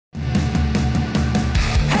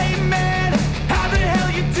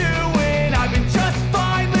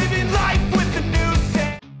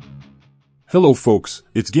Hello folks,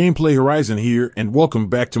 it's Gameplay Horizon here and welcome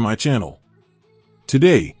back to my channel.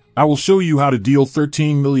 Today, I will show you how to deal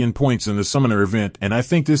 13 million points in the Summoner event, and I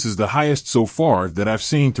think this is the highest so far that I've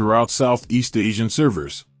seen throughout Southeast Asian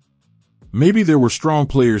servers. Maybe there were strong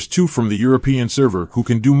players too from the European server who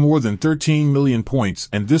can do more than 13 million points,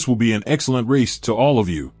 and this will be an excellent race to all of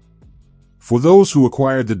you. For those who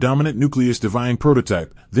acquired the Dominant Nucleus Divine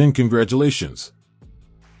prototype, then congratulations.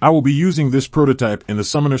 I will be using this prototype in the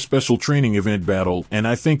Summoner Special Training Event battle, and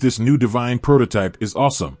I think this new Divine prototype is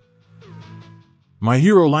awesome. My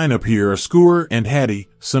hero lineup here are Skooer and Hatty,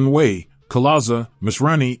 Senway, Khalaza,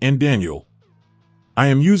 Masrani, and Daniel. I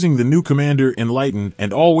am using the new commander Enlighten,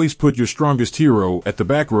 and always put your strongest hero at the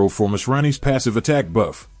back row for Masrani's passive attack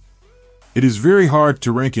buff. It is very hard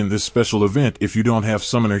to rank in this special event if you don't have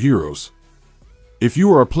Summoner heroes. If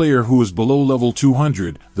you are a player who is below level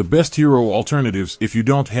 200, the best hero alternatives if you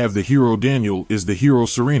don't have the hero Daniel is the hero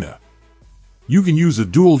Serena. You can use a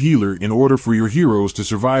dual healer in order for your heroes to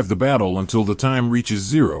survive the battle until the time reaches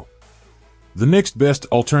 0. The next best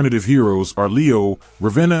alternative heroes are Leo,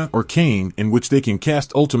 Ravenna, or Kane, in which they can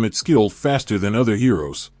cast ultimate skill faster than other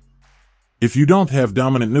heroes. If you don't have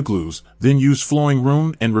Dominant Nucleus, then use Flowing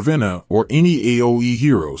Rune and Ravenna or any AoE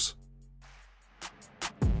heroes.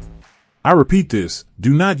 I repeat this,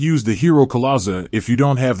 do not use the hero Khalaza if you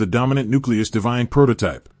don't have the Dominant Nucleus Divine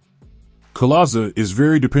prototype. Khalaza is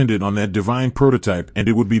very dependent on that Divine prototype, and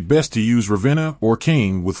it would be best to use Ravenna or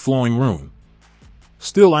Kane with Flowing Rune.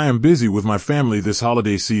 Still, I am busy with my family this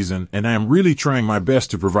holiday season, and I am really trying my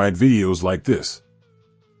best to provide videos like this.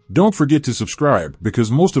 Don't forget to subscribe,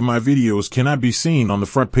 because most of my videos cannot be seen on the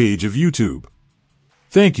front page of YouTube.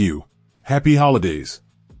 Thank you. Happy holidays.